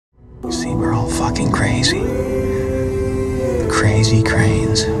See, we're all fucking crazy. Crazy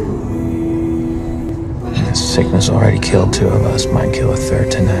cranes. And this sickness already killed 2 of us, might kill a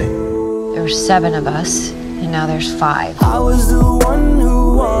 3rd tonight. There were 7 of us, and now there's 5. I was the one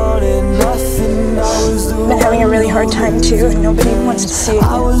who wanted nothing. I've been having a really hard time too, and nobody wants to see it.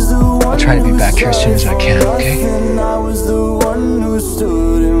 I'll try to be back here as soon as I can, okay? I was the one who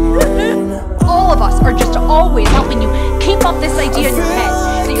stood in rain. All of us are just always helping you keep up this idea in your head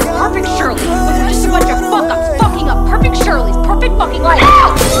that you're perfect Shirley, when you're just a bunch of fuck-ups fucking up perfect Shirley's perfect fucking life.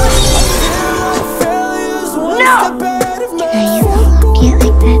 No! Can you get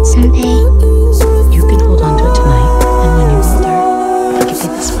like that someday? You can hold on to it tonight, and when you're older, I'll give you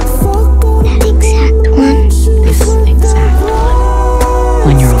this one. That exact one? This exact one.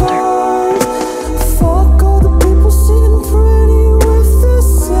 When you're older.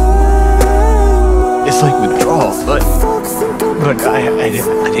 It's like withdrawal, but I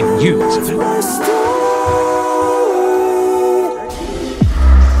didn't use it. What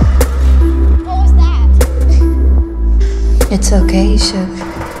was that? It's okay, Shiv.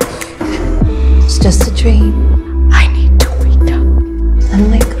 It's just a dream. I need to wake up.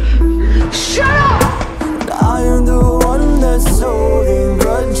 Then wake up. Shut up! I am the one that's holding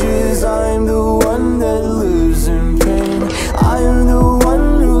grudges. I'm the one that lives in pain. I am the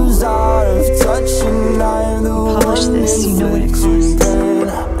one who's out of touch, and I am the one. Publish this, you know what it costs.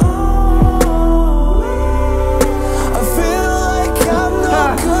 I feel like I'm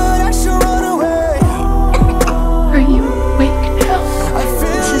no good, I should run away. Are you awake now?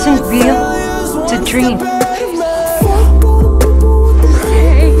 This isn't real. It's a dream.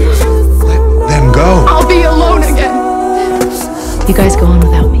 Let them go. I'll be alone again. You guys go on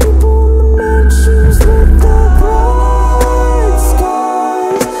without me.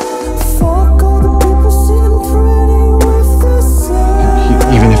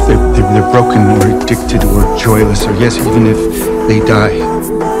 Even if they're broken or addicted or joyless, or yes, even if they die,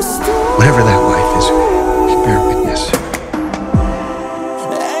 whatever that life is, we bear witness.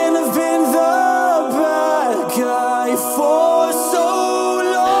 And I've been the bad guy for so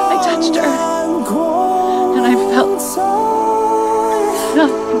long. I touched her, and I felt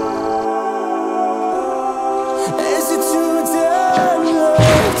nothing. Is it too damn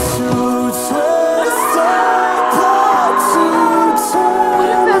late to twist apart to turn? What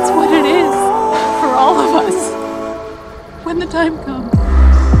if that's what it is for all of us when the time comes?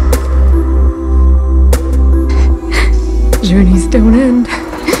 Journeys don't end.